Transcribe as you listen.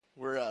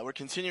We're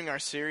continuing our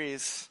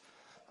series,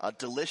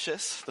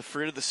 Delicious, the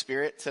Fruit of the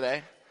Spirit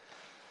today.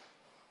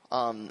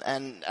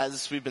 And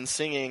as we've been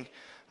singing,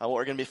 what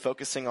we're going to be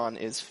focusing on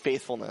is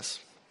faithfulness.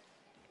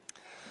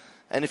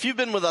 And if you've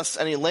been with us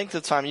any length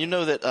of time, you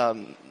know that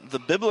the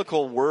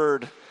biblical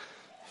word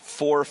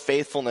for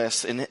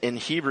faithfulness in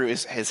Hebrew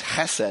is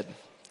hesed.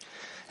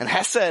 And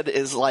hesed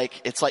is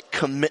it's like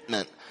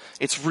commitment.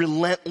 It's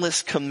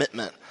relentless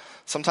commitment.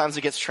 Sometimes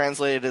it gets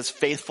translated as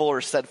faithful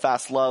or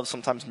steadfast love,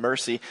 sometimes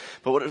mercy.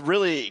 But what it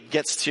really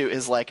gets to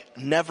is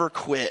never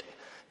quit,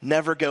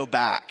 never go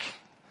back.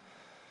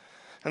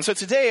 And so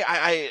today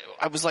I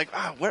was like,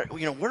 what are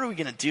we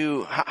going to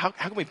do? How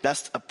can we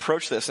best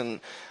approach this? And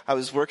I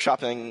was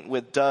workshopping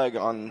with Doug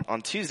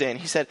on Tuesday, and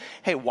he said,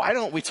 hey, why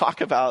don't we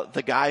talk about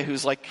the guy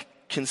who's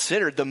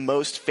considered the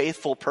most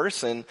faithful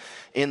person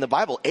in the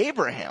Bible,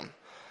 Abraham.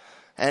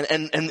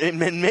 And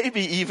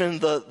maybe even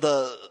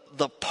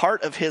the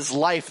part of his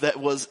life that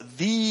was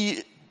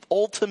the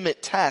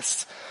ultimate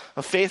test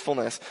of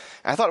faithfulness.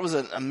 And I thought it was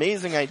an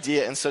amazing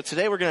idea. And so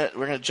today we're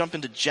gonna jump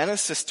into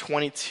Genesis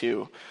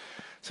 22.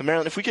 So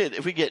Marilyn, if we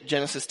get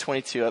Genesis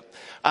 22 up.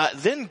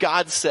 Then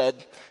God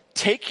said,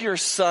 take your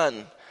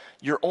son,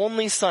 your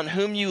only son,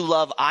 whom you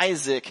love,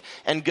 Isaac,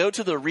 and go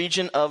to the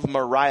region of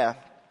Moriah.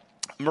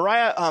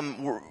 Moriah,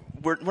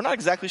 we're not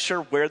exactly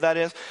sure where that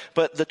is,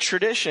 but the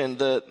tradition,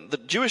 the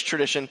Jewish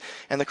tradition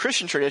and the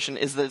Christian tradition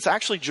is that it's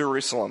actually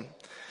Jerusalem.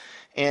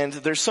 And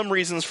there's some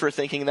reasons for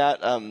thinking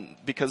that,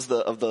 because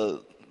of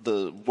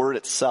the word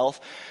itself.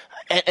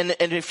 And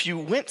if you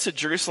went to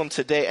Jerusalem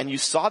today and you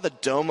saw the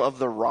Dome of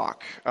the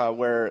Rock,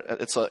 where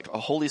it's a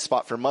holy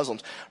spot for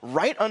Muslims,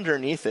 right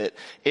underneath it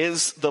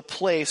is the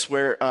place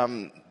where,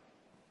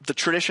 the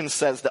tradition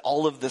says that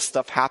all of this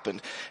stuff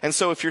happened. And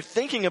so if you're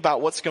thinking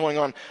about what's going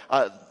on,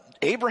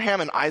 Abraham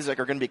and Isaac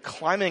are going to be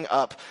climbing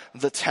up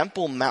the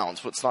Temple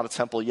Mount. Well, it's not a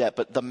temple yet,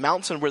 but the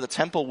mountain where the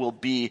temple will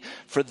be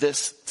for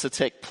this to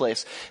take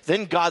place.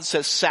 Then God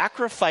says,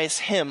 sacrifice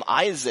him,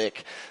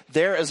 Isaac,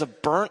 there as a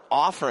burnt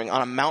offering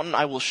on a mountain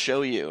I will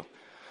show you.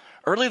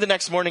 Early the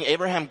next morning,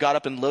 Abraham got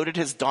up and loaded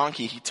his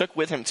donkey. He took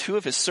with him 2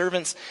 of his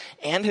servants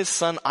and his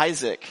son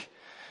Isaac.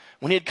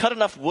 When he had cut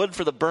enough wood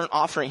for the burnt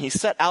offering, he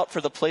set out for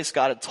the place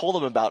God had told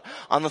him about.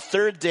 On the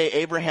 3rd day,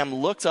 Abraham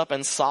looked up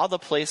and saw the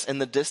place in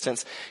the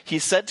distance. He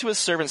said to his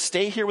servant,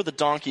 stay here with the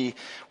donkey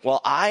while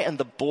I and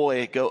the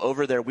boy go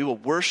over there. We will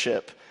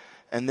worship,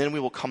 and then we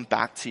will come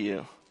back to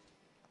you.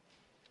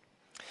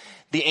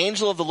 The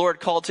angel of the Lord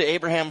called to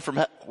Abraham from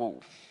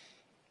Whoa.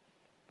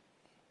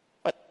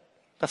 What?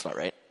 That's not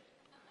right.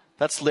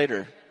 That's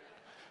later.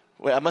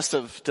 Wait,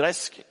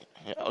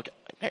 yeah, okay.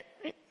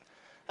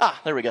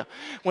 There we go.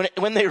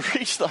 When they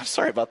reached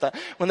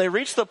when they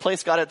reached the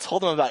place God had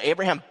told them about,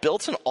 Abraham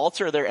built an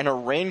altar there and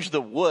arranged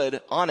the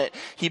wood on it.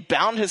 He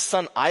bound his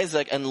son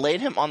Isaac and laid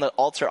him on the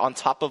altar on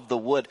top of the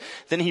wood.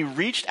 Then he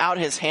reached out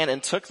his hand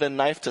and took the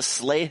knife to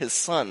slay his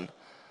son.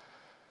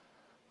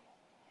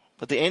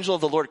 But the angel of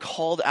the Lord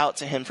called out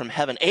to him from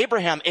heaven,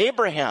 Abraham,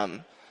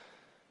 Abraham.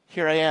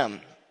 Here I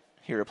am,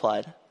 he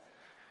replied.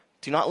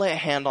 Do not lay a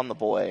hand on the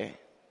boy,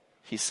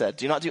 he said.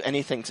 Do not do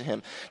anything to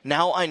him.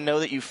 Now I know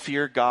that you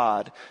fear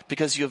God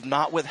because you have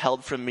not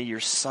withheld from me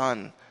your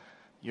son,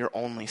 your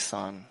only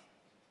son.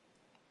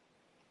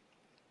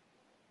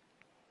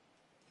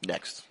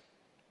 Next.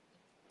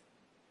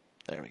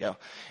 There we go.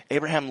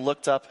 Abraham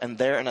looked up, and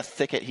there in a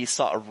thicket he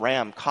saw a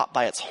ram caught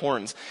by its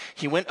horns.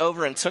 He went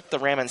over and took the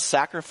ram and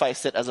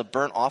sacrificed it as a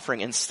burnt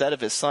offering instead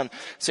of his son.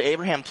 So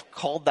Abraham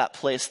called that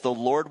place, the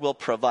Lord will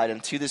provide.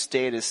 And to this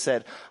day it is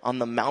said, on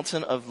the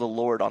mountain of the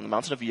Lord, on the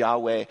mountain of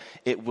Yahweh,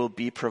 it will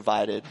be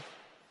provided.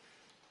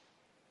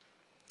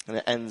 And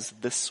it ends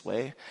this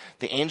way.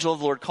 The angel of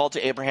the Lord called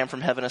to Abraham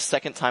from heaven a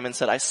second time and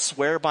said, I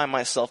swear by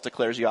myself,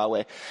 declares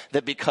Yahweh,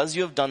 that because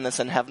you have done this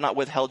and have not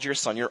withheld your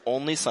son, your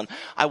only son,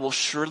 I will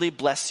surely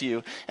bless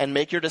you and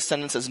make your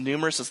descendants as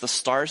numerous as the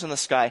stars in the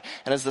sky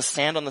and as the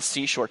sand on the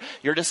seashore.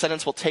 Your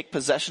descendants will take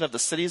possession of the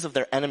cities of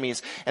their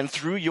enemies, and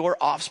through your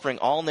offspring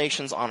all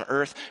nations on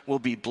earth will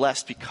be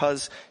blessed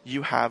because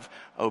you have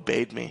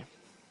obeyed me.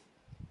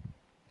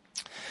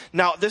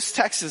 Now, this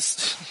text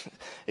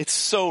it's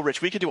so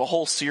rich. We could do a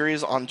whole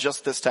series on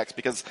just this text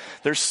because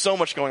there's so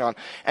much going on.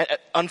 And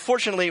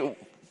unfortunately,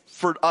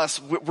 for us,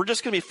 we're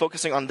just going to be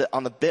focusing on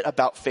the bit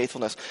about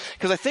faithfulness.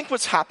 Because I think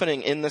what's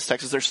happening in this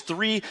text is there's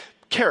 3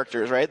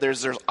 characters, right?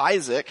 There's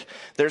Isaac,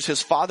 there's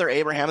his father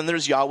Abraham, and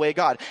there's Yahweh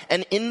God.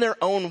 And in their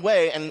own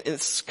way, and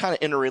it's kind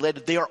of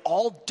interrelated, they are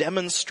all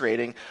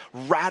demonstrating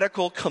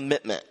radical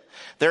commitment.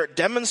 They're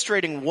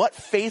demonstrating what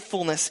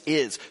faithfulness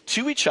is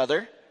to each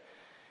other,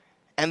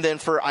 and then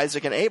for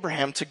Isaac and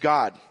Abraham to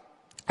God.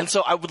 And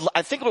so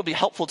I think it'll be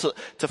helpful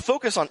to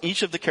focus on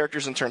each of the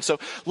characters in turn. So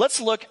let's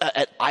look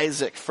at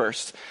Isaac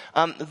first.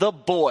 The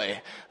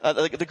boy,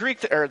 the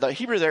Greek or the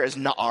Hebrew there is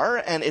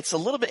Na'ar, and it's a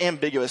little bit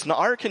ambiguous.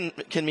 Na'ar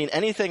can mean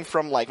anything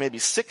from maybe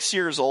 6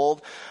 years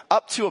old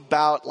up to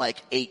about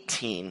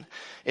 18.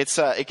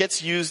 It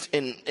gets used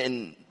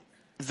in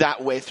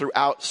that way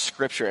throughout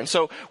Scripture. And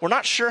so we're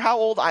not sure how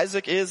old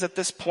Isaac is at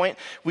this point.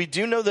 We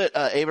do know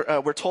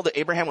that we're told that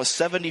Abraham was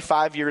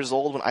 75 years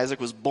old when Isaac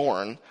was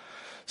born.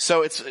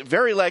 So it's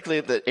very likely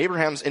that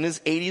Abraham's in his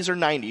 80s or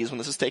 90s when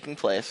this is taking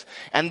place.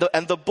 And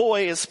the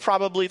boy is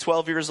probably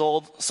 12 years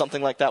old,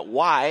 something like that.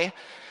 Why?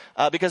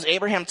 Because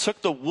Abraham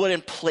took the wood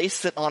and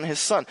placed it on his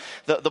son.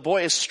 The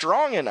boy is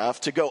strong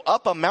enough to go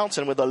up a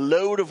mountain with a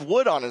load of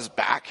wood on his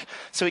back,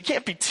 so he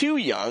can't be too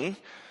young.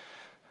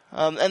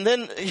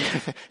 And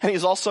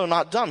he's also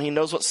not dumb. He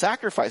knows what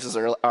sacrifices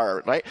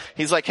are, right?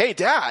 He's like, hey,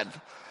 Dad,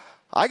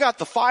 I got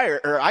the fire,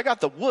 or I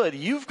got the wood.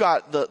 You've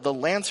got the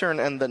lantern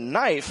and the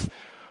knife.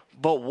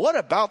 But what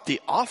about the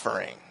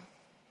offering?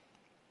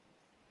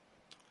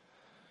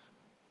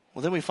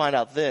 Well, then we find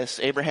out this.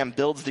 Abraham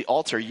builds the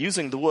altar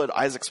using the wood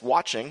Isaac's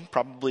watching,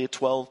 probably a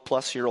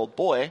 12-plus-year-old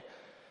boy.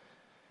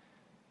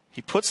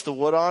 He puts the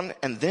wood on,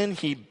 and then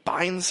he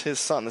binds his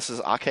son. This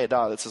is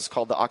Akedah. This is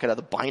called the Akedah,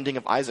 the binding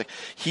of Isaac.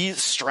 He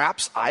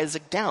straps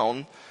Isaac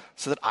down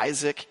so that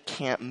Isaac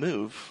can't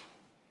move.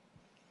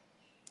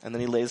 And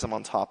then he lays him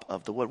on top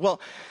of the wood.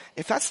 Well,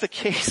 if that's the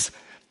case,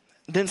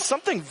 then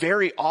something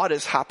very odd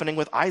is happening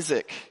with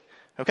Isaac.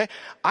 Okay?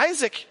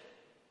 Isaac,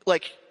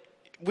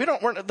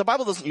 the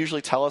Bible doesn't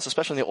usually tell us,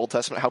 especially in the Old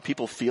Testament, how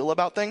people feel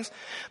about things.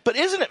 But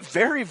isn't it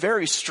very,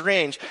 very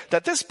strange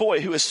that this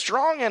boy who is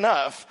strong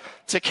enough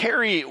to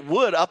carry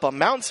wood up a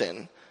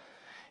mountain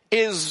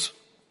is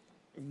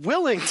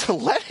willing to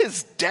let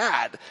his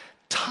dad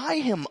tie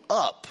him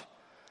up,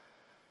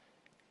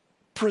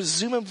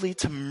 presumably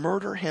to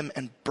murder him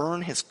and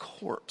burn his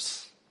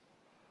corpse?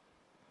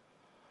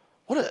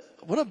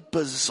 What a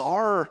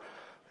bizarre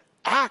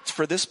act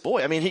for this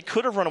boy. I mean, he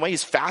could have run away.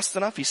 He's fast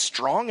enough. He's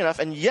strong enough.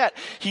 And yet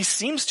he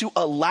seems to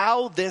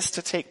allow this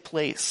to take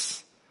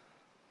place.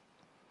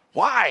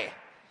 Why?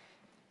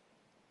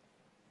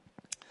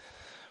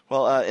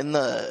 Well,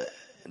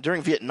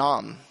 during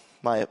Vietnam,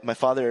 my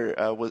father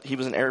was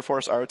in Air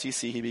Force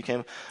ROTC.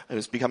 He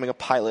was becoming a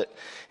pilot,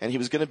 and he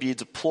was going to be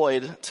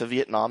deployed to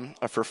Vietnam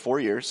for 4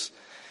 years.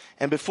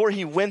 And before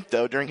he went,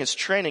 though, during his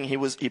training,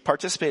 he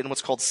participated in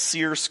what's called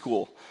SERE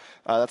School.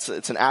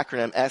 It's an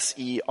acronym,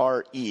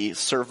 SERE,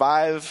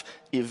 Survive,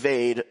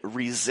 Evade,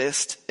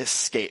 Resist,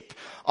 Escape,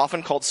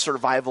 often called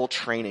survival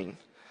training.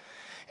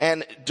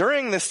 And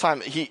during this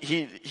time,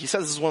 he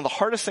says this is one of the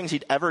hardest things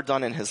he'd ever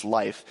done in his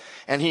life.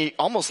 And he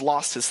almost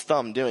lost his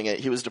thumb doing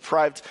it. He was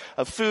deprived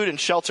of food and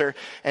shelter,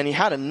 and he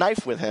had a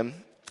knife with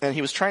him, and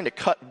he was trying to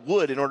cut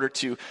wood in order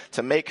to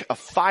make a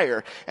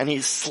fire. And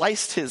he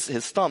sliced his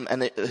thumb,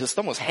 and his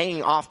thumb was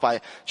hanging off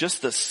by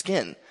just the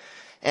skin.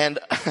 And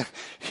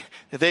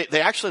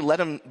they actually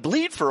let him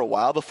bleed for a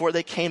while before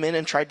they came in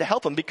and tried to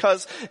help him,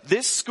 because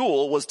this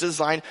school was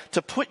designed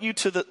to put you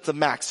to the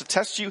max, to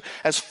test you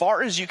as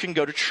far as you can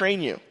go, to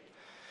train you.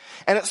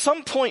 And at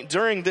some point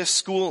during this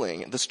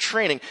schooling, this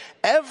training,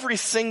 every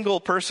single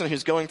person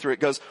who's going through it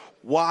goes,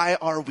 why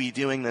are we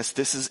doing this?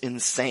 This is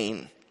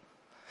insane.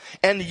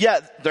 And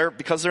yet,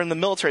 because they're in the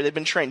military, they've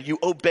been trained. You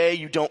obey,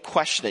 you don't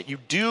question it. You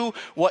do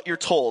what you're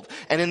told.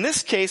 And in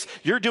this case,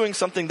 you're doing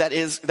something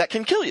that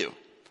can kill you.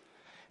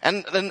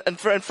 And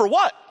for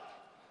what?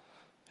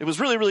 It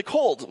was really, really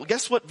cold. Well,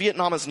 guess what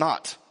Vietnam is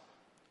not?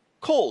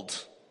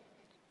 Cold.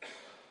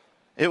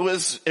 There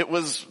was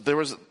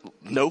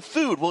no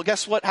food. Well,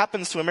 guess what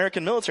happens to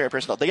American military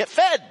personnel? They get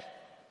fed.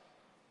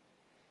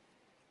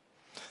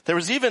 There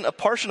was even a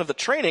portion of the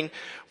training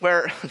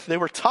where they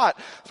were taught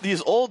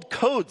these old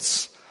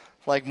codes,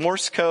 like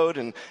Morse code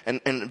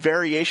and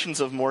variations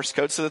of Morse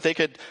code, so that they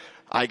could,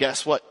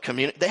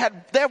 communicate. They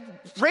have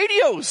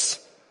radios.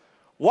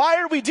 Why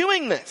are we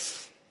doing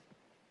this?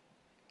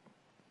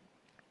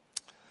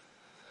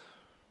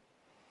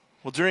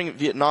 Well, during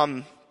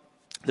Vietnam,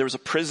 there was a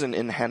prison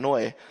in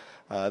Hanoi,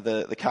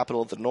 the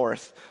capital of the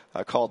North,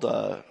 called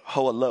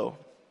Hoa Lo.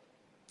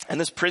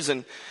 And this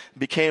prison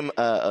became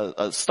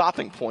a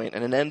stopping point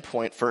and an end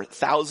point for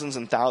thousands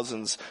and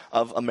thousands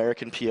of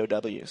American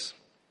POWs.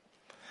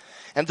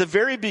 And at the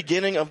very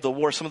beginning of the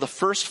war, some of the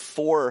first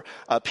 4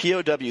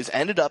 POWs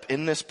ended up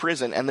in this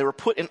prison, and they were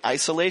put in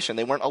isolation.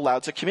 They weren't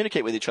allowed to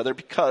communicate with each other,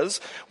 because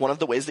one of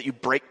the ways that you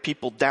break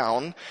people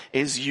down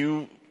is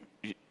you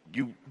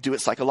do it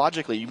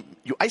psychologically.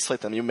 You isolate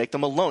them. You make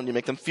them alone. You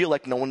make them feel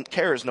like no one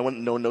cares. No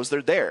one knows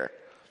they're there.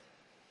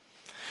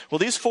 Well,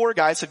 these 4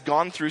 guys had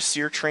gone through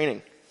SERE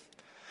training.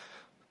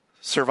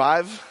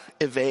 Survive,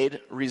 evade,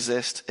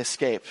 resist,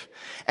 escape.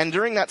 And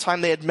during that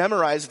time, they had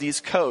memorized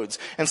these codes.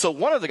 And so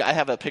I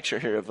have a picture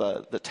here of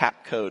the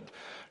tap code,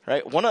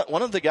 right? One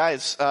of the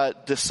guys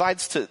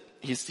decides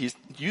he's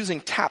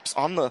using taps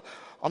on the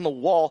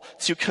wall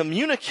to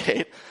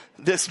communicate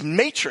this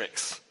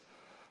matrix.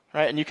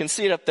 Right, and you can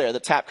see it up there,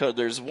 the tap code.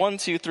 There's 1,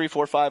 2, 3,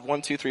 4, 5,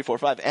 1, 2, 3, 4,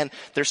 5, and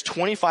there's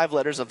 25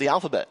 letters of the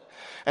alphabet.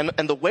 And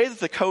the way that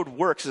the code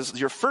works is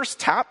your first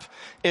tap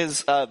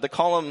is the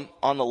column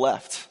on the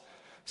left.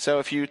 So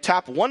if you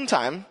tap 1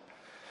 time,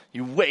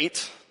 you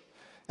wait,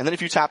 and then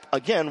if you tap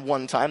again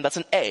 1 time, that's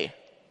an A.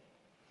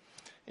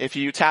 If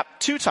you tap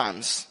 2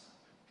 times,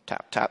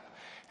 tap,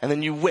 and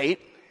then you wait,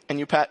 and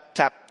you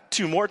tap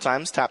 2 more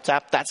times, tap,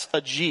 tap, that's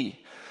a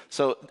G.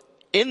 So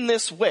in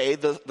this way,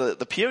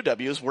 the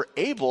POWs were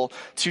able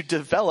to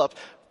develop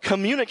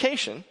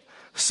communication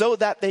so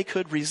that they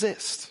could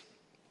resist.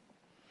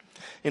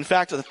 In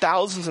fact, the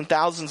thousands and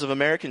thousands of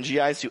American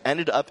GIs who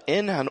ended up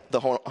in the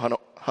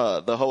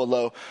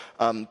Ho'olau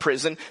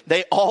prison,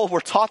 they all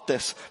were taught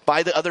this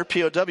by the other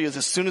POWs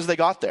as soon as they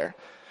got there.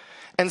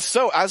 And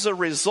so as a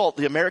result,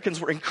 the Americans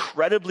were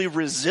incredibly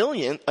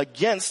resilient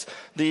against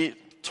the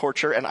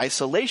torture and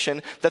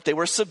isolation that they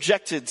were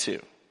subjected to.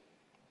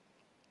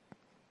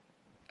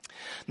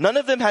 None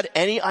of them had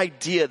any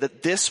idea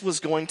that this was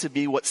going to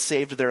be what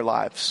saved their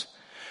lives.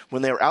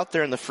 When they were out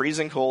there in the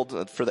freezing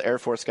cold, for the Air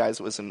Force guys,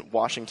 it was in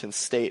Washington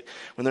State.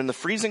 When they're in the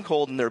freezing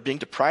cold and they're being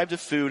deprived of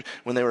food,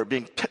 when they were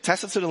being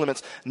tested to the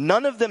limits,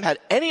 none of them had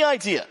any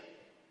idea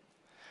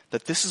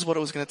that this is what it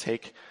was going to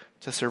take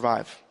to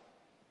survive.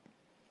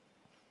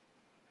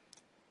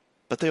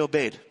 But they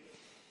obeyed.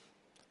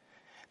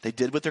 They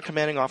did what their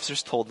commanding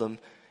officers told them,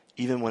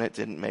 even when it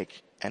didn't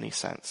make any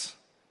sense.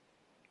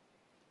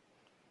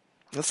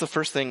 That's the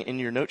first thing in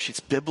your note sheets.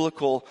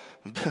 Biblical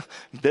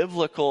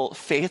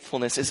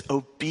faithfulness is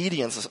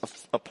obedience,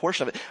 a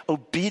portion of it.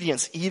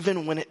 Obedience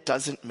even when it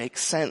doesn't make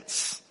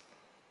sense.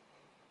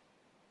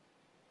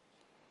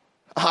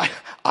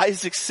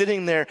 Isaac's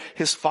sitting there,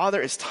 his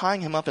father is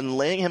tying him up and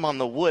laying him on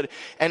the wood.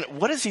 And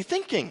what is he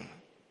thinking?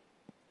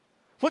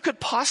 What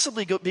could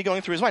possibly be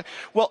going through his mind?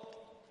 Well,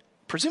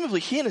 presumably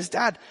he and his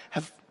dad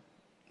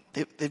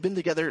they've been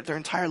together their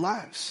entire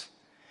lives.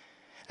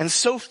 And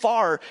so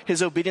far,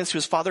 his obedience to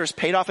his father has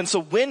paid off. And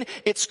so when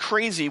it's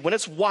crazy, when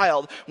it's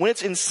wild, when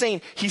it's insane,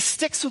 he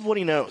sticks with what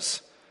he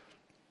knows.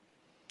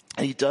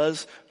 And he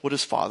does what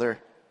his father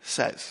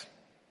says.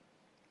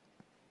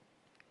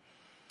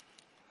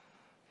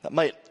 That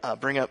might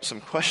bring up some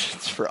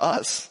questions for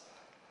us.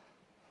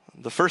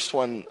 The first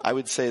one I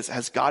would say is,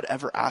 has God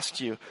ever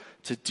asked you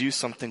to do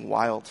something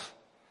wild?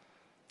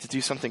 To do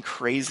something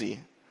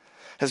crazy?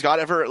 Has God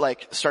ever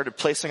started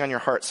placing on your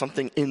heart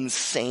something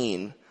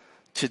insane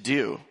to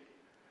do?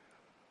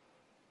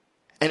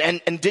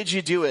 And did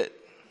you do it?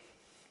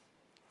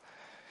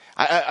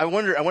 I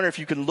wonder if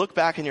you can look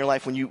back in your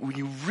life when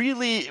you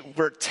really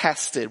were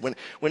tested,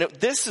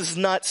 this is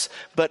nuts,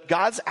 but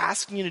God's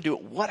asking you to do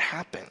it. What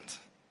happened?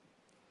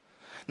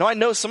 Now I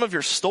know some of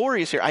your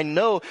stories here. I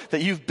know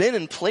that you've been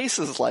in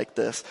places like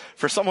this.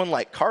 For someone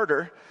like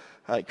Carter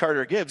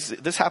Gibbs,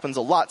 this happens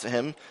a lot to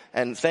him,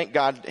 and thank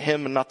God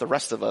him and not the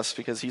rest of us,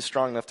 because he's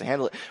strong enough to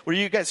handle it. Were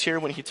you guys here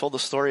when he told the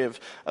story of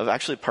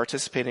actually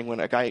participating when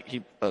a guy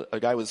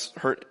was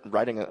hurt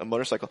riding a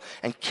motorcycle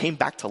and came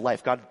back to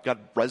life? God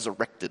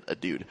resurrected a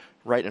dude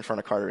right in front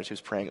of Carter as he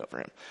was praying over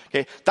him.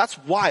 Okay, that's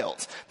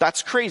wild.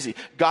 That's crazy.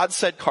 God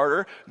said,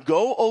 Carter,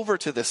 go over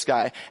to this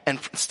guy and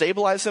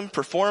stabilize him,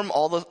 perform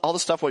all the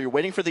stuff while you're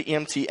waiting for the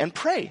EMT, and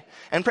pray.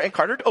 And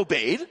Carter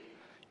obeyed.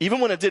 Even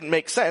when it didn't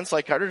make sense,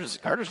 Carter's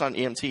not an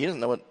EMT, he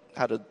doesn't know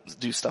how to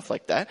do stuff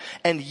like that.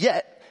 And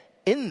yet,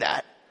 in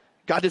that,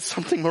 God did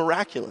something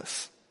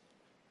miraculous.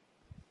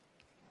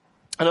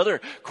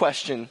 Another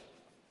question,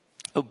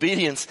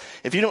 obedience.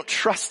 If you don't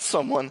trust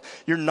someone,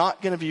 you're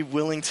not going to be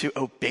willing to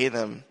obey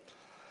them.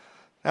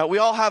 Now, we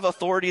all have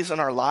authorities in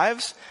our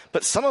lives,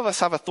 but some of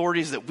us have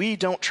authorities that we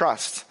don't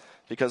trust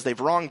because they've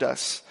wronged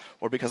us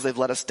or because they've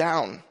let us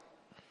down.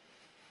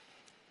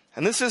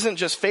 And this isn't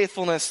just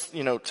faithfulness,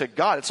 to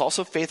God. It's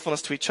also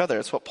faithfulness to each other.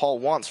 It's what Paul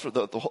wants for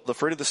the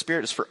fruit of the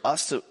Spirit is for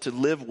us to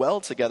live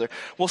well together.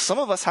 Well, some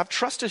of us have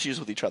trust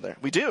issues with each other.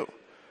 We do.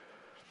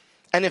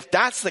 And if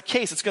that's the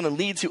case, it's going to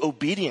lead to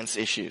obedience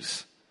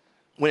issues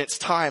when it's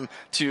time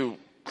to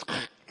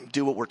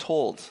do what we're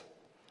told.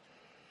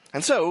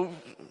 And so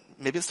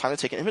maybe it's time to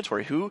take an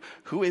inventory. Who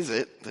is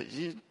it that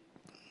you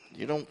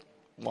don't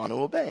want to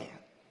obey?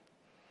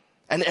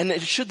 And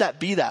should that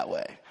be that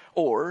way?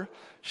 Or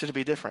should it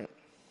be different?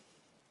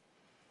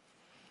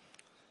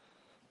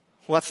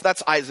 Well,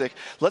 that's Isaac.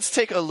 Let's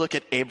take a look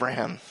at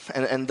Abraham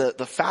and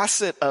the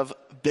facet of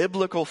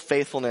biblical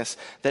faithfulness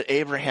that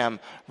Abraham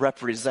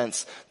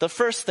represents. The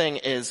first thing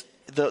is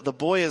the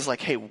boy is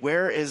like, hey,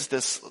 where is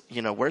this,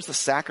 where's the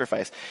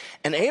sacrifice?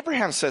 And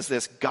Abraham says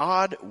this,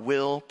 God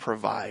will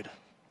provide.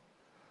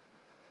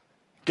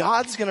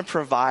 God's going to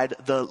provide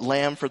the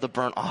lamb for the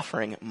burnt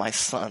offering, my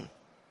son.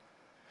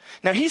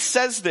 Now he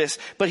says this,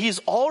 but he's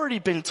already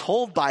been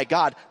told by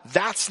God,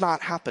 that's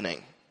not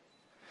happening.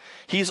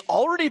 He's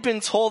already been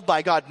told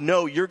by God,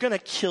 no, you're going to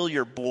kill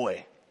your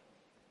boy.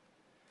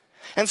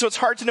 And so it's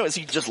hard to know, is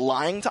he just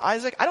lying to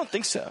Isaac? I don't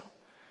think so.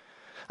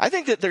 I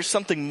think that there's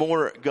something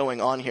more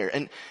going on here.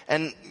 And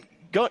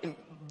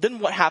then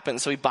what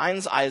happens? So he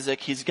binds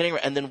Isaac,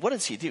 and then what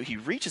does he do? He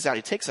reaches out,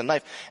 he takes a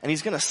knife, and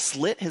he's going to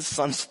slit his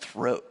son's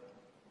throat.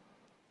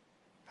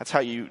 That's how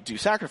you do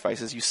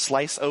sacrifices. You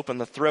slice open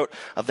the throat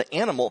of the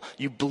animal,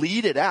 you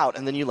bleed it out,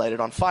 and then you light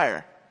it on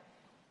fire.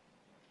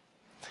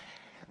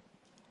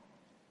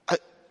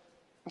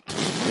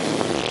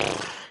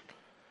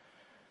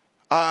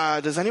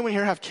 Does anyone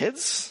here have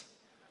kids?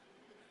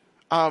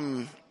 What?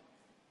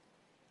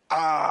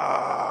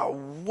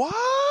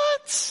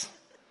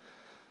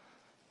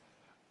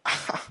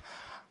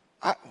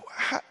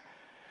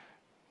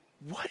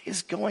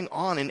 is going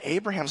on in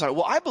Abraham's heart?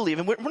 Well, I believe,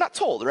 and we're not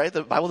told, right?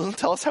 The Bible doesn't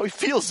tell us how he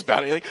feels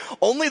about it.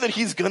 Only that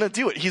he's going to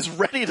do it. He's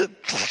ready to,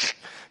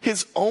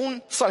 his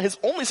own son, his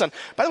only son.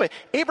 By the way,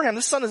 Abraham,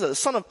 this son is a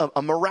son of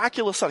a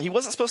miraculous son. He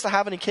wasn't supposed to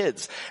have any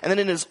kids. And then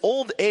in his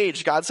old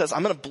age, God says,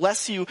 I'm going to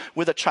bless you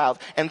with a child.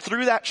 And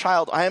through that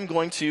child, I am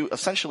going to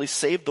essentially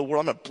save the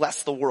world. I'm going to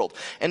bless the world.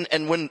 And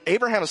when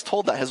Abraham is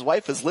told that, his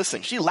wife is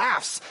listening. She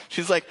laughs.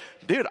 She's like,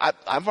 dude,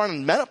 I'm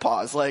on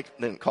menopause. Like,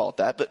 they didn't call it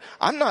that, but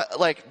I'm not,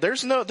 like,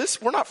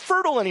 we're not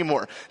fertile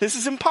anymore. This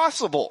is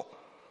impossible.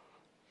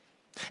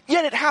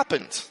 Yet it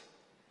happened.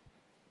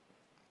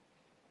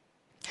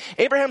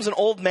 Abraham's an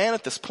old man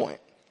at this point.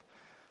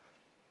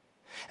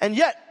 And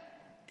yet,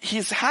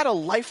 he's had a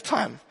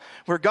lifetime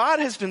where God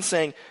has been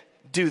saying,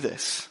 do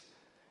this.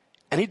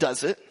 And he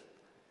does it,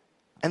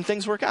 and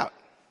things work out.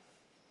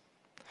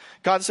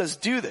 God says,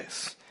 do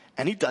this.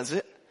 And he does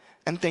it,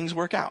 and things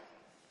work out.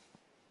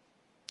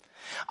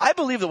 I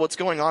believe that what's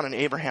going on in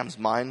Abraham's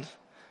mind,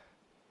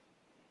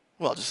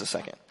 well, just a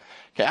second.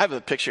 Okay, I have a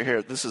picture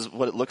here. This is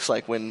what it looks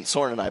like when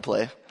Soren and I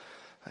play.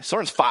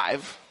 Soren's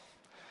 5.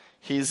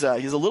 He's a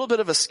little bit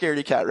of a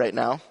scaredy cat right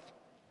now.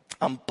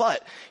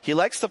 But he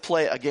likes to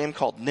play a game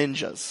called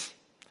Ninjas.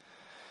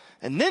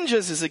 And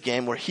Ninjas is a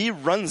game where he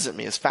runs at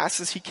me as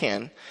fast as he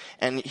can,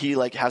 and he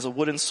has a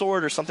wooden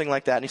sword or something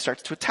like that, and he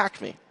starts to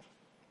attack me.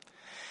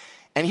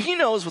 And he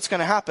knows what's going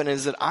to happen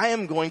is that I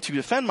am going to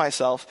defend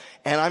myself,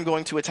 and I'm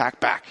going to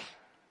attack back.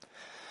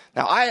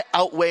 Now, I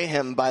outweigh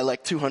him by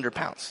 200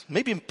 pounds.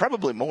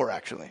 Probably more,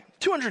 actually.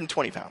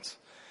 220 pounds.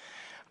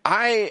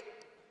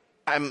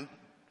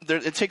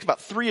 It takes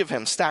about 3 of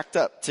him stacked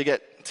up to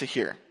get to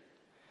here.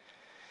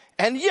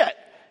 And yet,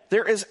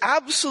 there is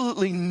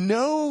absolutely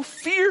no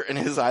fear in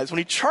his eyes when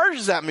he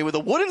charges at me with a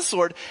wooden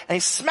sword and he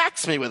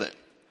smacks me with it.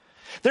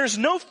 There's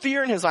no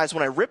fear in his eyes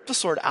when I rip the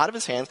sword out of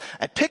his hands,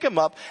 I pick him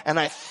up, and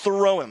I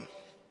throw him.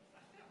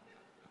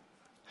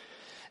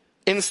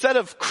 Instead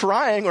of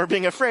crying or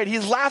being afraid,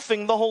 he's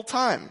laughing the whole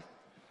time.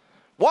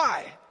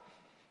 Why?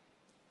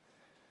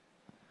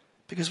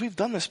 Because we've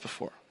done this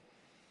before.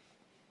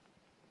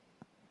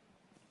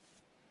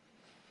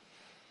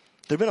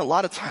 There have been a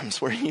lot of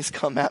times where he's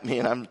come at me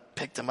and I've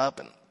picked him up,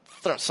 and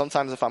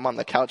sometimes if I'm on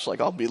the couch,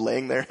 I'll be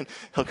laying there and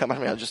he'll come at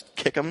me and I'll just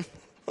kick him.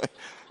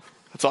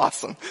 It's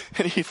awesome.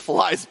 And he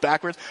flies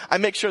backwards. I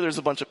make sure there's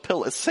a bunch of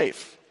pillows. It's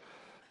safe.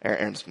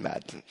 Erin's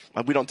mad.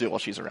 We don't do it while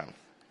she's around.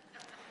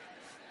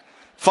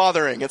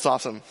 Fathering. It's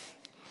awesome.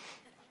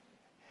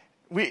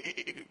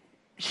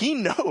 He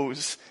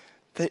knows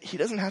that he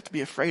doesn't have to be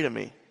afraid of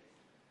me.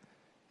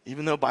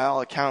 Even though by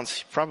all accounts,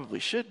 he probably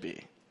should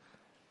be.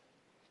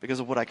 Because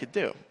of what I could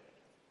do.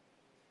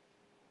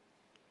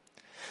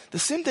 The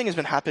same thing has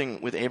been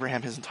happening with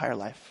Abraham his entire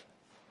life.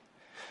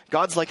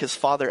 God's like his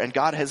father, and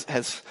God has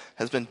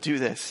been do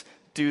this,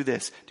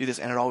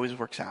 and it always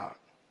works out.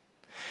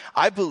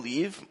 I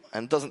believe,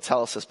 and it doesn't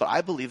tell us this, but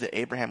I believe that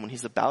Abraham, when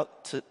he's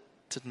about to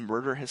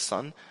murder his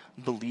son,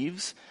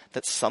 believes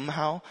that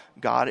somehow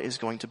God is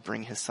going to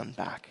bring his son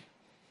back.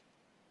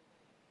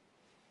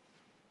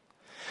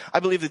 I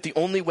believe that the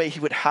only way he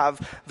would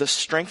have the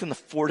strength and the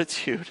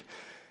fortitude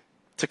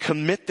to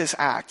commit this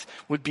act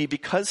would be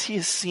because he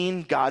has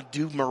seen God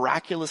do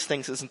miraculous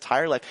things his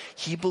entire life.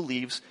 He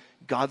believes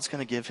God's going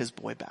to give his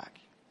boy back.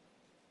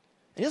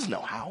 He doesn't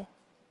know how.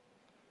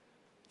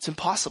 It's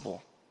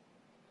impossible.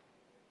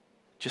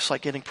 Just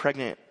like getting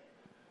pregnant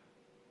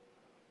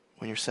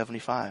when you're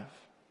 75.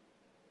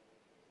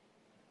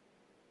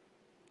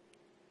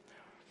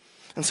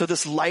 And so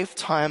this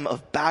lifetime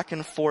of back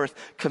and forth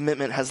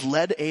commitment has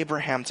led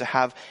Abraham to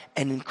have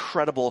an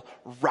incredible,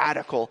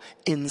 radical,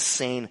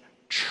 insane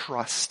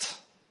trust.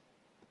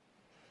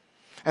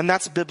 And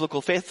that's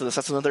biblical faithfulness.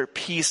 That's another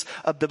piece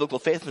of biblical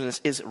faithfulness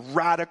is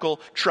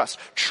radical trust.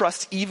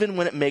 Trust even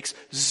when it makes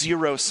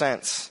 0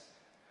 sense.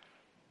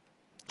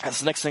 That's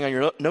the next thing on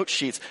your note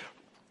sheets.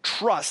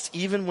 Trust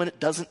even when it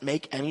doesn't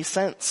make any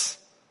sense.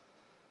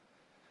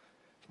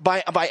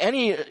 By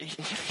any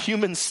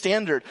human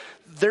standard,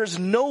 there's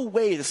no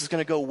way this is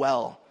going to go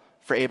well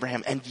for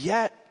Abraham. And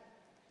yet,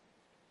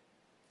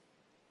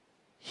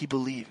 he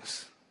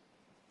believes.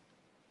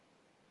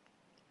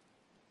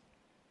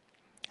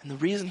 And the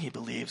reason he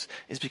believes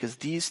is because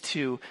these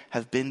two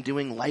have been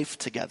doing life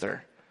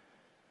together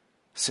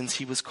since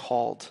he was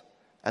called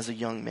as a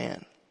young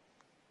man.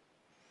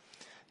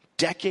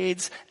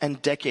 Decades and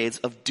decades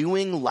of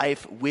doing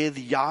life with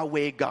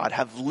Yahweh God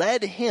have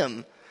led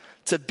him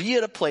to be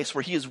at a place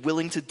where he is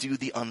willing to do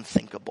the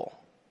unthinkable.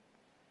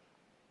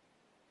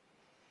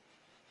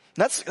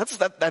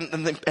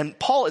 And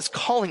Paul is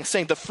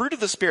saying the fruit of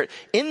the Spirit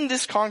in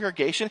this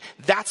congregation,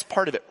 that's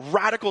part of it.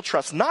 Radical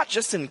trust, not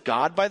just in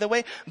God, by the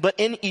way, but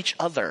in each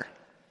other.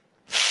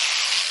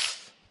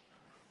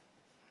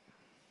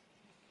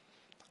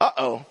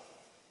 Uh-oh.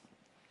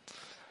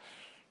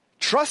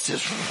 Trust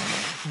is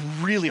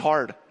really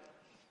hard.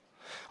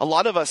 A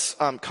lot of us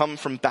come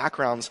from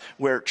backgrounds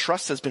where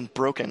trust has been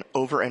broken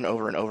over and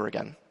over and over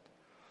again.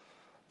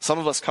 Some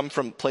of us come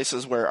from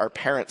places where our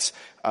parents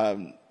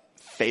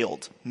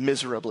failed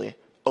miserably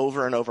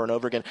over and over and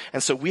over again.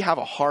 And so we have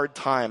a hard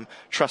time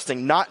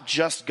trusting not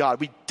just God.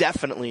 We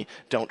definitely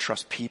don't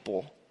trust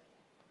people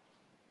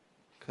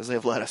because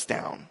they've let us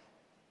down.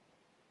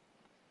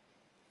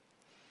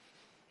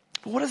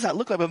 But what does that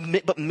look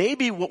like? But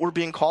maybe what we're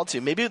being called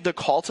to, maybe the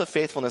call to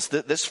faithfulness,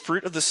 this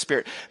fruit of the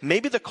Spirit,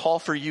 maybe the call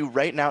for you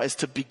right now is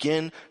to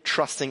begin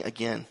trusting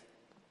again.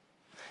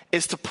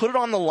 Is to put it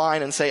on the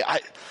line and say,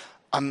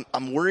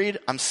 I'm worried,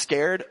 I'm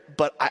scared,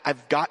 but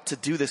I've got to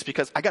do this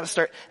because I got to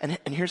start. And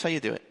here's how you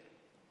do it.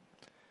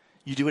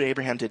 You do what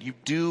Abraham did. You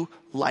do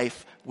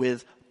life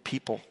with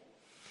people.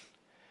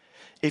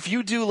 If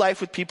you do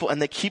life with people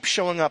and they keep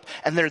showing up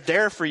and they're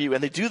there for you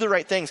and they do the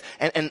right things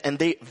and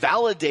they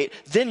validate,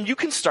 then you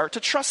can start to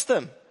trust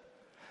them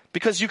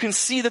because you can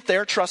see that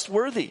they're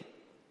trustworthy.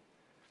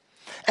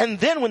 And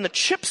then when the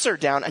chips are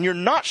down and you're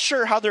not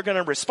sure how they're going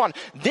to respond,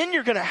 then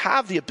you're going to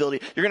have the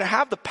ability, you're going to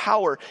have the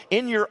power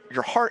in your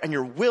heart and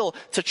your will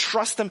to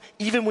trust them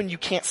even when you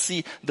can't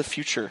see the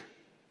future.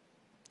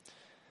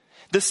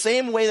 The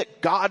same way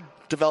that God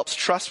develops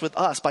trust with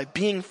us by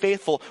being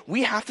faithful,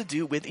 we have to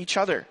do with each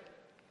other.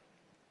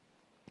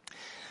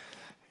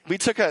 We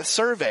took a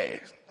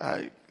survey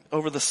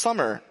over the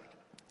summer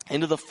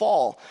into the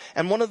fall,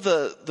 and one of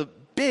the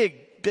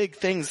big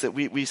things that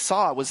we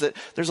saw was that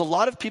there's a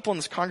lot of people in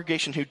this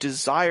congregation who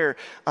desire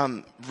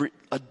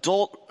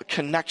adult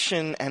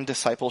connection and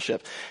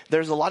discipleship.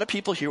 There's a lot of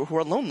people here who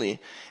are lonely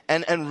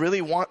and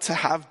really want to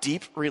have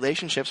deep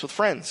relationships with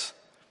friends.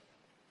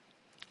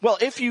 Well,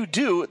 if you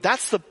do,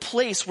 that's the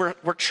place where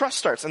trust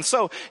starts. And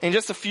so in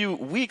just a few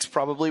weeks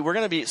probably, we're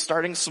going to be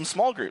starting some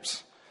small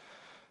groups.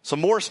 Some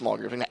more small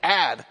groups. I'm going to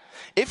add.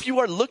 If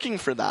you are looking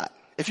for that,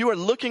 if you are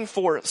looking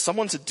for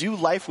someone to do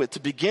life with, to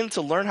begin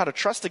to learn how to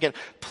trust again,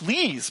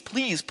 please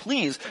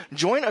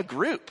join a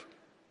group.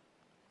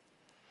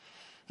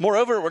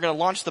 Moreover, we're going to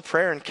launch the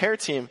prayer and care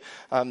team.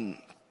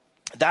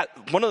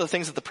 That one of the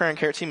things that the prayer and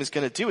care team is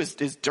going to do is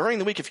during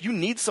the week, if you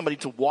need somebody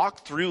to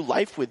walk through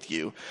life with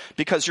you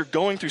because you're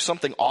going through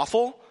something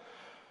awful,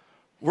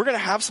 we're going to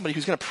have somebody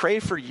who's going to pray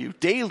for you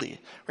daily.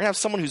 We're going to have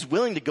someone who's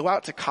willing to go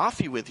out to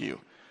coffee with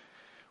you.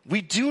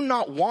 We do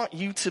not want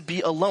you to be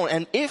alone.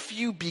 And if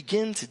you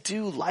begin to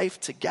do life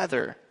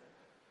together,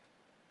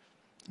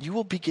 you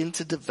will begin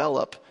to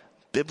develop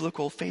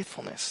biblical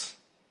faithfulness.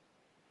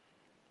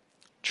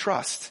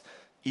 Trust,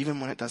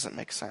 even when it doesn't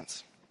make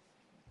sense.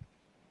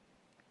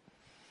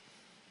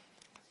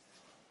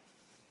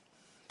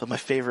 But my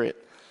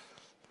favorite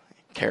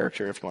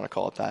character, if you want to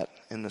call it that,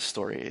 in this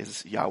story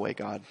is Yahweh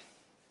God.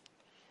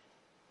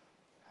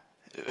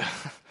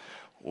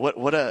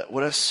 What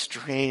a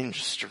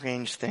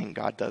strange thing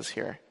God does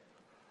here.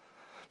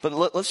 But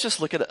let's just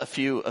look at a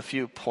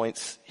few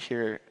points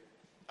here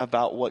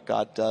about what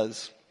God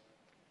does.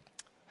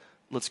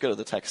 Let's go to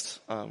the text,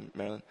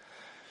 Marilyn.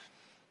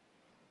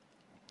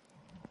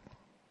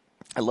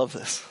 I love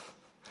this.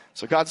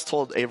 So God's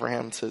told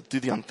Abraham to do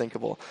the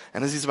unthinkable.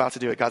 And as he's about to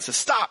do it, God says,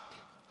 stop.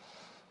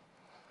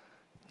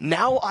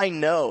 Now I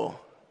know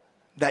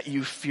that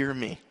you fear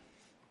me.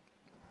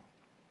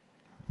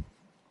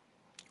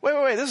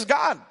 Wait, this is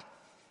God.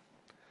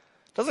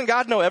 Doesn't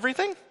God know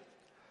everything?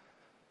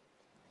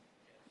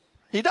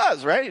 He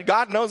does, right?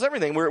 God knows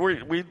everything.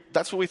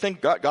 That's what we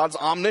think. God's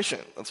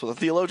omniscient. That's what the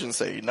theologians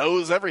say. He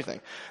knows everything.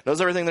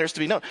 Knows everything there is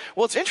to be known.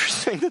 Well, it's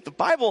interesting that the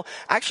Bible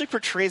actually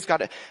portrays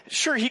God.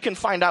 Sure, he can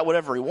find out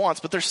whatever he wants,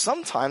 but there's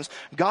sometimes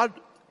God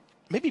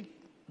maybe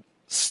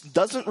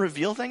doesn't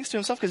reveal things to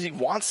himself because he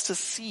wants to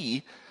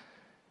see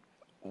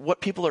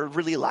what people are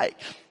really like.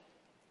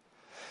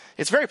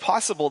 It's very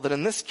possible that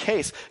in this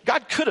case,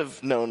 God could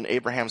have known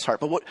Abraham's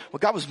heart, but what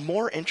God was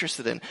more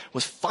interested in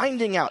was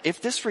finding out if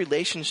this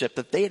relationship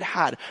that they had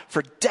had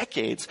for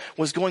decades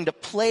was going to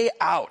play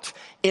out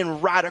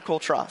in radical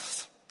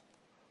trust.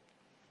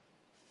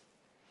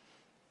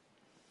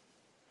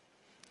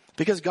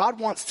 Because God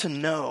wants to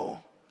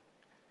know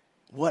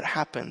what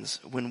happens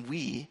when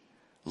we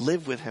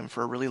live with him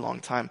for a really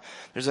long time.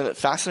 There's a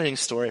fascinating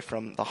story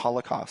from the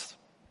Holocaust.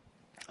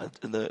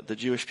 The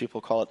Jewish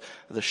people call it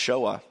the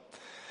Shoah.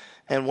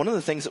 And one of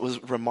the things that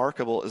was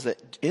remarkable is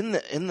that in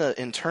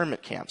the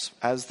internment camps,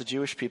 as the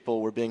Jewish people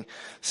were being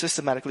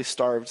systematically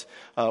starved,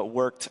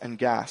 worked, and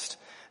gassed,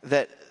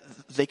 that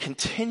they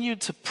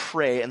continued to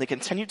pray and they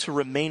continued to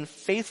remain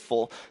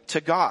faithful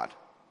to God.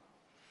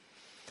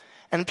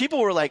 And people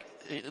were like,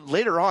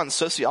 later on,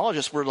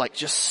 sociologists were like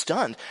just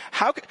stunned.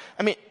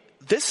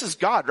 This is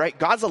God, right?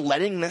 God's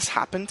letting this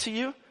happen to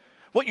you.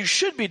 What you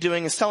should be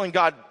doing is telling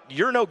God,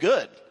 you're no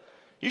good.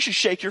 You should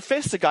shake your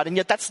fist at God. And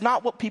yet that's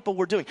not what people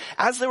were doing.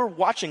 As they were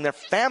watching their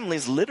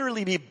families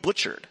literally be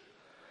butchered,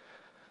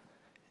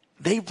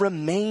 they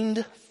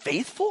remained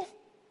faithful.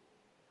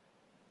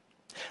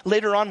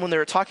 Later on, when they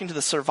were talking to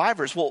the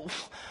survivors, well,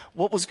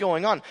 what was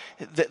going on?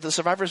 The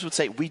survivors would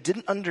say, we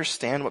didn't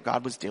understand what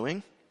God was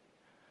doing,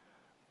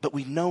 but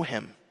we know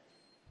him.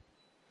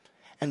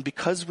 And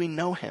because we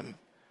know him,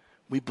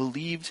 we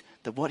believed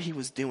that what he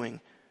was doing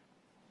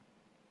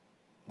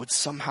would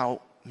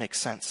somehow make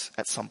sense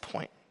at some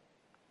point.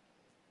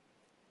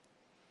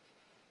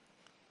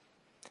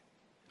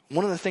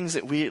 one of the things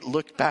that we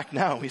look back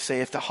now, we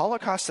say, if the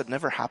Holocaust had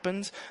never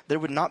happened, there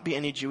would not be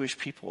any Jewish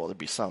people. Well, there'd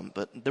be some,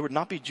 but there would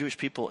not be Jewish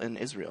people in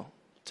Israel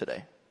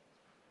today.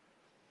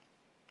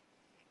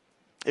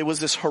 It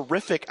was this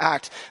horrific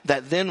act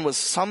that then was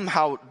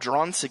somehow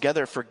drawn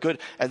together for good.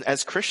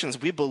 As Christians,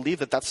 we believe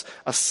that that's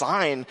a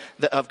sign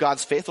of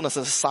God's faithfulness,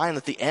 a sign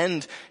that the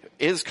end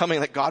is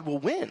coming, that God will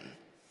win.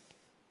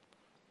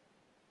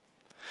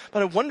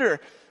 But I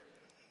wonder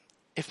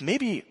if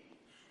maybe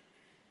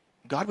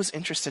God was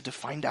interested to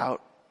find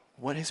out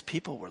what his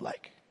people were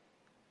like.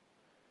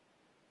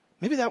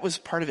 Maybe that was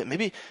part of it.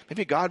 Maybe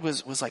God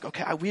was like,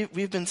 okay,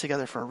 we've been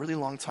together for a really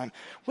long time.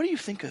 What do you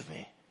think of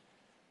me?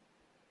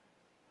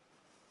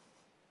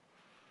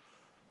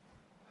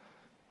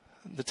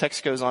 The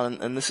text goes on,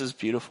 and this is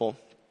beautiful.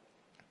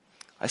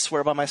 I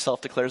swear by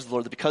myself, declares the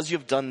Lord, that because you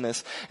have done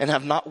this and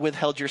have not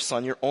withheld your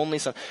son, your only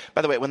son.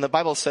 By the way, when the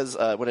Bible says,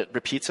 when it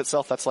repeats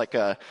itself, that's like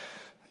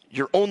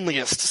your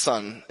onlyest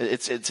son.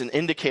 It's an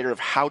indicator of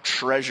how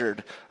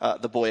treasured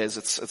the boy is.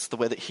 It's the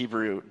way that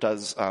Hebrew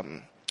does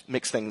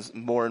makes things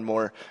more and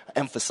more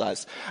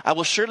emphasized. I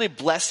will surely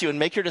bless you and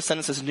make your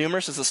descendants as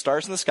numerous as the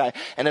stars in the sky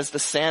and as the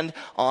sand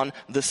on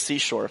the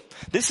seashore.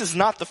 This is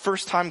not the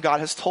first time God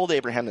has told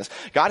Abraham this.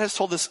 God has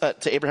told this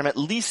to Abraham at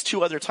least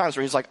 2 other times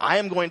where he's like, I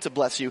am going to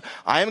bless you.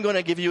 I am going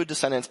to give you a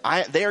descendants.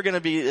 They are going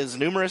to be as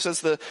numerous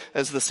as the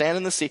sand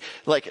in the sea.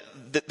 Like,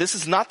 this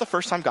is not the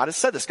first time God has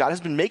said this. God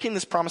has been making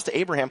this promise to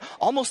Abraham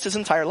almost his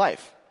entire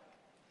life.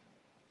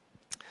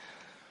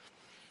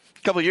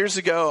 A couple of years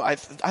ago, I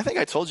think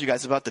I told you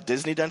guys about the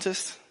Disney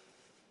dentist.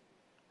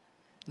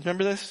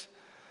 Remember this?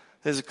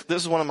 This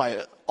is one of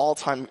my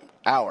all-time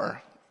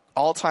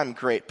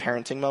great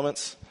parenting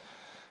moments.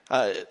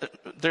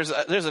 There's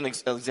an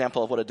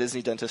example of what a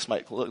Disney dentist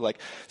might look like.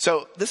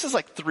 So this is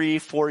like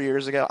 3-4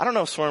 years ago. I don't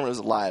know if Soren was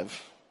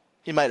alive.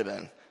 He might have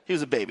been. He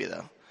was a baby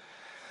though.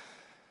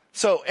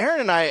 So Aaron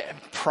and I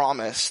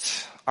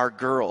promised our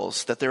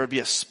girls that there would be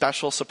a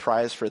special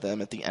surprise for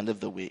them at the end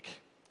of the week.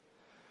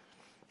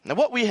 Now,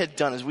 what we had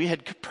done is we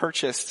had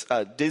purchased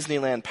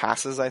Disneyland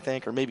passes, I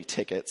think, or maybe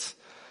tickets,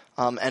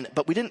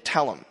 but we didn't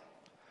tell them.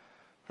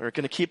 We were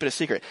going to keep it a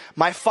secret.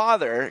 My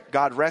father,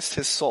 God rest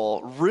his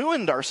soul,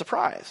 ruined our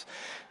surprise.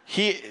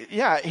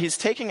 He's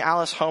taking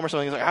Alice home or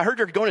something. He's like, I heard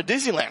you're going to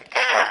Disneyland.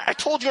 I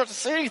told you not to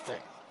say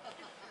anything.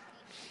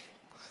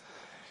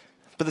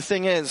 But the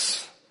thing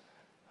is,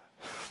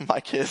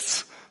 my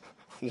kids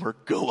were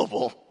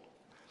gullible.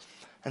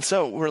 And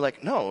so we're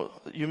like, no,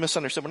 you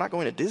misunderstood. We're not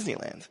going to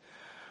Disneyland.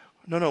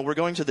 No, we're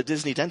going to the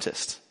Disney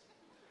dentist.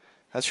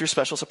 That's your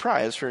special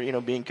surprise for,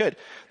 being good.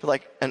 They're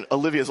like, and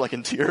Olivia's like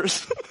in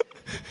tears.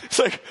 It's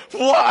like,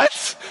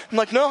 what? I'm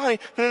like, no, honey,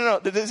 no.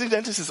 The Disney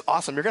dentist is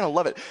awesome. You're going to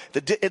love it.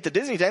 At the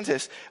Disney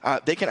dentist,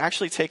 they can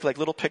actually take like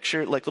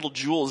little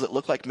jewels that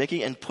look like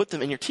Mickey and put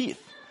them in your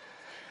teeth.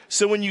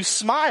 So when you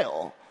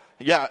smile,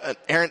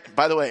 Erin,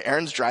 by the way,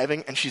 Erin's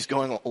driving and she's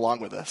going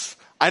along with us.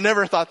 I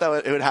never thought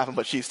that it would happen,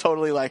 but she's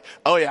totally like,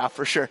 oh yeah,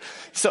 for sure.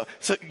 So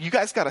you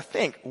guys got to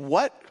think,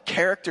 what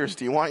characters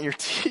do you want in your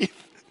teeth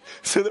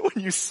so that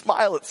when you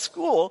smile at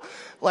school,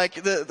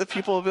 like the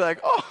people will be like,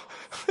 oh,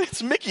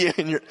 it's Mickey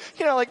in your,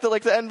 like the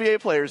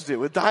NBA players do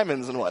with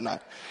diamonds and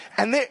whatnot.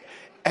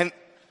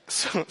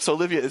 So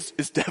Olivia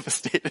is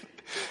devastated.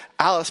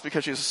 Alice,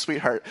 because she's a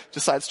sweetheart,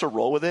 decides to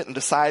roll with it and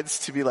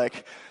decides to be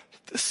like,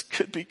 this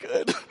could be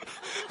good.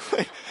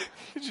 Like,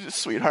 she's a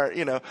sweetheart,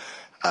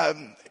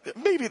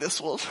 maybe this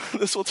will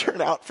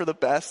turn out for the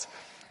best.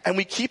 And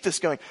we keep this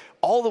going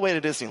all the way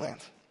to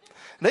Disneyland.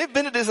 They've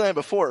been to Disneyland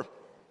before.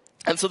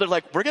 And so they're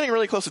like, we're getting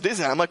really close to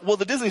Disneyland. I'm like, well,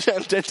 the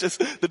Disneyland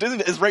dentist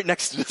is right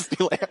next to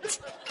Disneyland.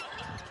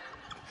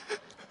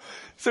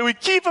 So we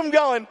keep them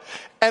going.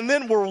 And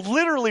then we're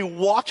literally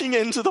walking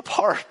into the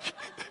park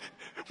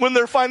when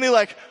they're finally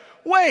like,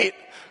 wait,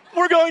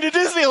 we're going to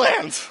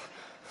Disneyland.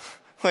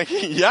 Like,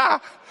 yeah.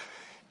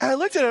 And I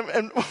looked at him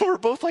and we're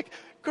both like,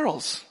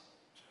 girls,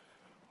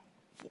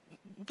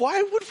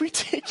 why would we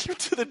take you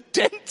to the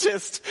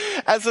dentist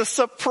as a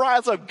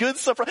surprise, a good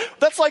surprise?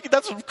 That's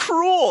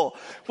cruel.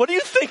 What do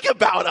you think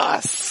about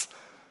us?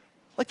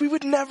 Like, we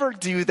would never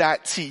do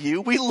that to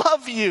you. We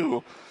love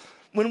you.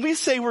 When we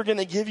say we're going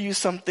to give you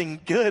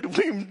something good,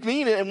 we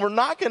mean it, and we're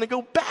not going to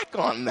go back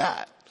on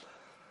that.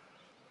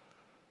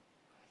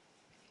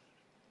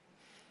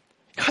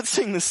 God's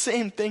saying the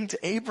same thing to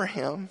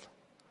Abraham.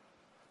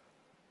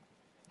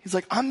 He's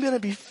like, I'm going to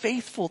be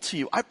faithful to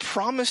you. I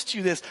promised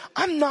you this.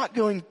 I'm not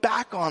going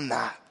back on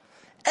that.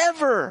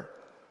 Ever.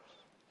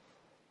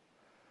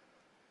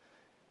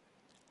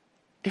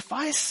 If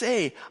I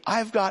say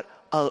I've got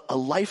a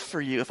life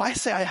for you, if I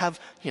say I have,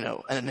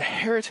 an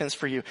inheritance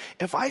for you,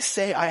 if I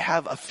say I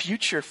have a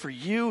future for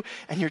you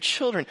and your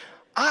children,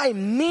 I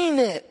mean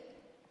it.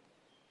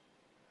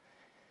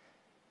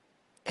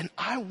 And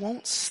I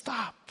won't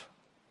stop.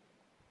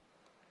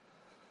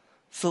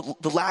 So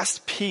the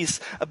last piece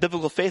of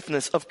biblical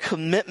faithfulness, of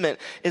commitment,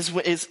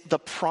 is the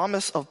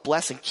promise of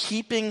blessing,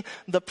 keeping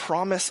the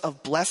promise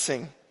of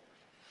blessing.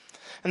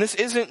 And this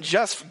isn't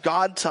just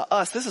God to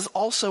us. This is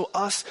also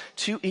us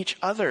to each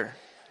other.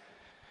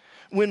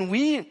 When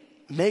we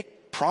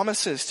make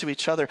promises to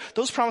each other,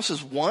 those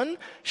promises, one,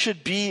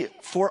 should be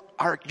for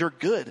your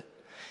good.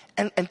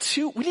 And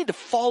two, we need to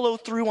follow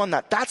through on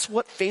that. That's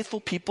what faithful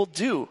people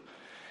do.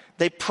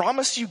 They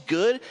promise you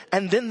good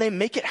and then they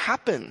make it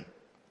happen.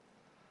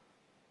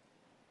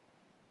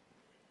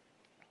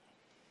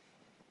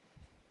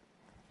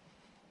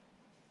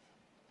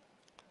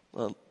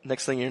 Well,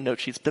 next thing in your note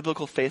sheets,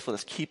 biblical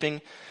faithfulness,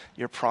 keeping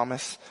your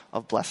promise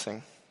of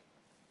blessing.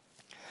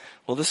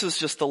 Well, this is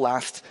just the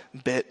last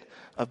bit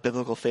of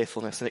biblical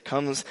faithfulness, and it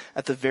comes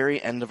at the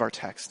very end of our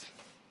text.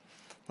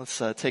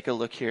 Let's take a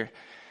look here.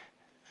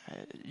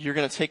 You're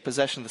going to take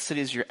possession of the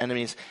cities of your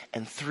enemies,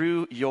 and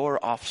through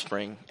your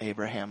offspring,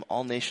 Abraham,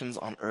 all nations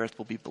on earth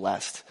will be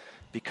blessed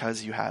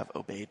because you have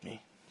obeyed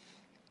me.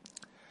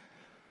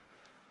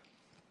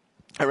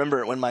 I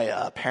remember when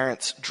my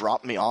parents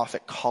dropped me off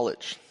at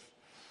college.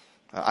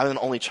 I'm an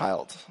only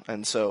child,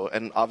 and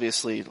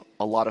obviously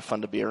a lot of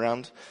fun to be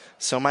around.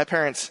 So my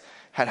parents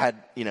had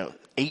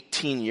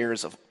 18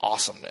 years of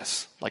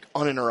awesomeness, like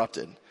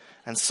uninterrupted.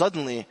 And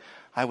suddenly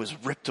I was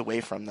ripped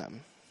away from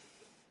them.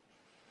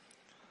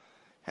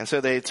 And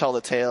so they tell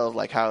the tale of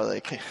like how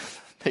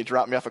they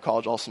dropped me off at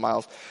college all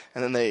smiles,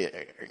 and then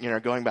they,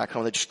 going back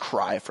home, they just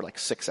cry for like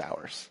 6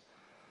 hours.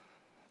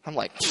 I'm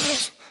like,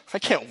 I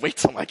can't wait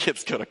till my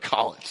kids go to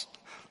college.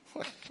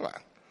 Like, come on.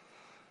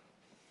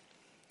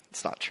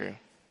 It's not true.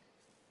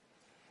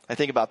 I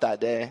think about that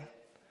day,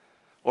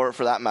 or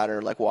for that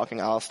matter, like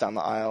walking Alice down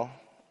the aisle,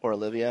 or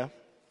Olivia,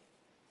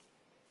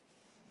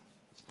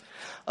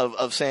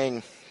 of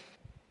saying,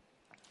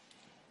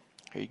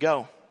 here you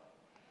go.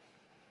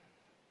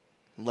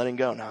 I'm letting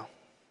go now.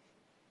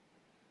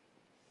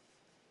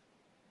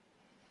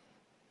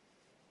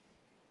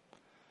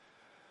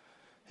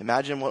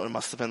 Imagine what it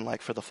must have been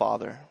like for the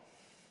Father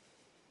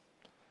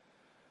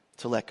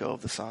to let go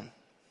of the Son.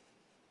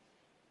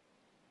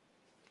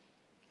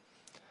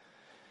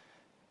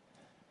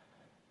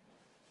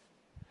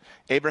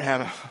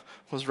 Abraham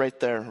was right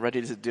there,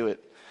 ready to do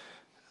it.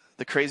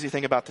 The crazy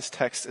thing about this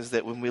text is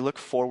that when we look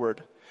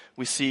forward,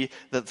 we see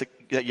that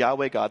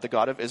Yahweh God, the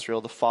God of Israel,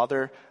 the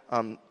Father,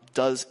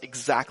 does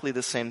exactly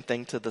the same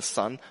thing to the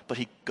Son, but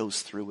he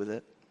goes through with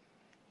it.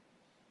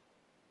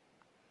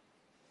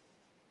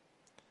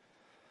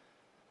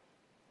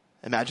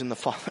 Imagine the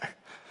Father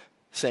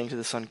saying to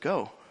the Son,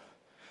 go,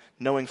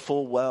 knowing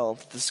full well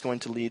that this is going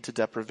to lead to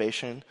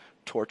deprivation,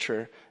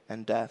 torture,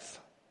 and death.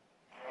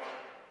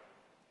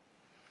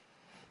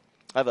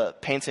 I have a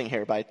painting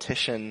here by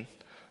Titian.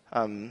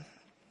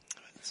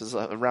 This is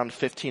around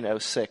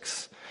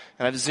 1506.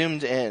 And I've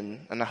zoomed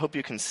in, and I hope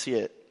you can see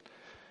it,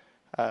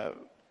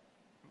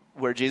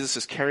 where Jesus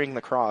is carrying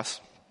the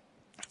cross,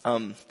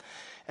 and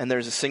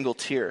there's a single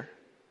tear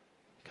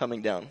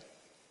coming down.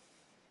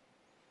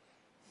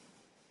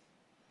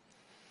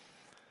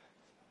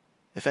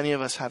 If any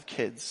of us have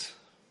kids,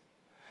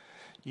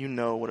 you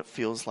know what it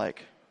feels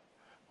like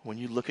when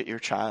you look at your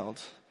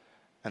child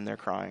and they're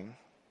crying,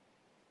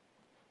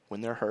 when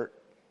they're hurt.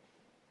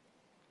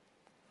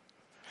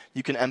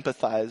 You can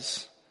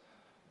empathize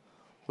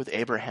with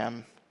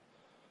Abraham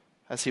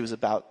as he was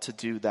about to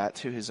do that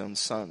to his own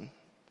son.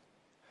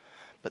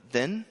 But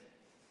then,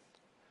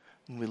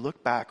 when we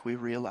look back, we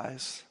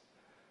realize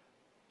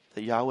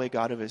that Yahweh,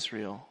 God of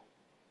Israel,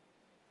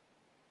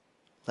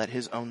 let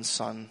his own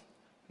son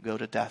go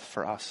to death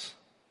for us.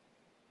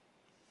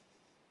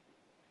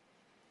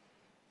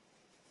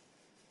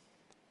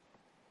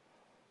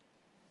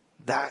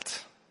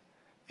 That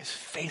is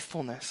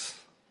faithfulness.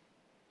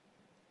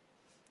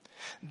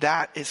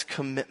 That is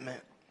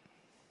commitment.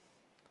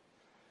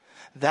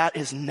 That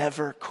is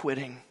never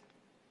quitting.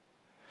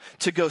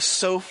 To go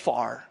so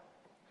far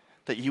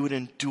that you would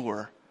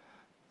endure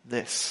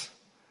this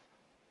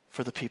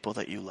for the people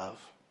that you love.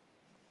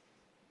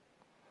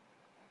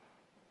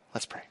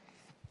 Let's pray.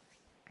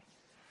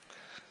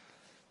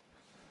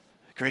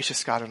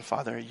 Gracious God and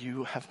Father,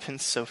 you have been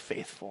so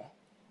faithful.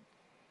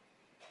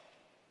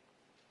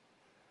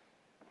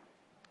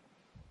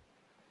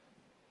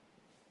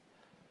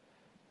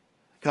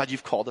 God,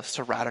 you've called us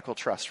to radical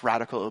trust,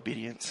 radical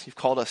obedience. You've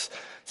called us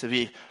to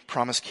be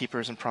promise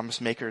keepers and promise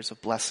makers of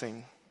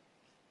blessing.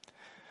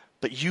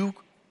 But you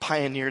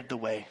pioneered the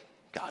way,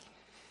 God.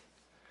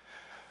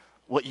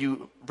 What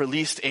you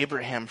released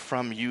Abraham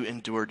from, you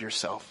endured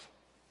yourself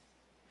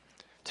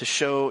to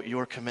show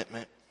your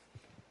commitment.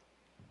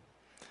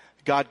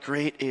 God,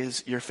 great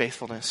is your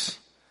faithfulness.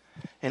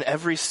 In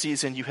every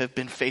season, you have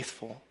been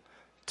faithful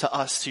to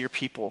us, to your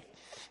people.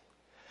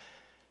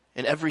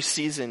 In every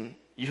season,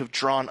 you have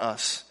drawn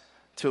us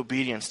to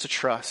obedience, to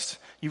trust.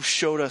 You've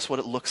showed us what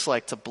it looks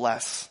like to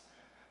bless.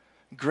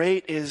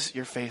 Great is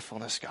your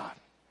faithfulness, God.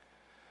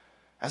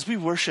 As we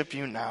worship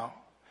you now,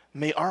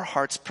 may our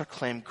hearts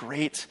proclaim,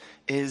 great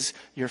is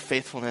your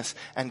faithfulness.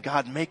 And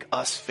God, make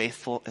us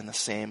faithful in the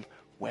same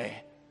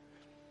way.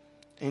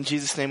 In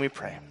Jesus' name we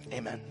pray.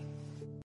 Amen.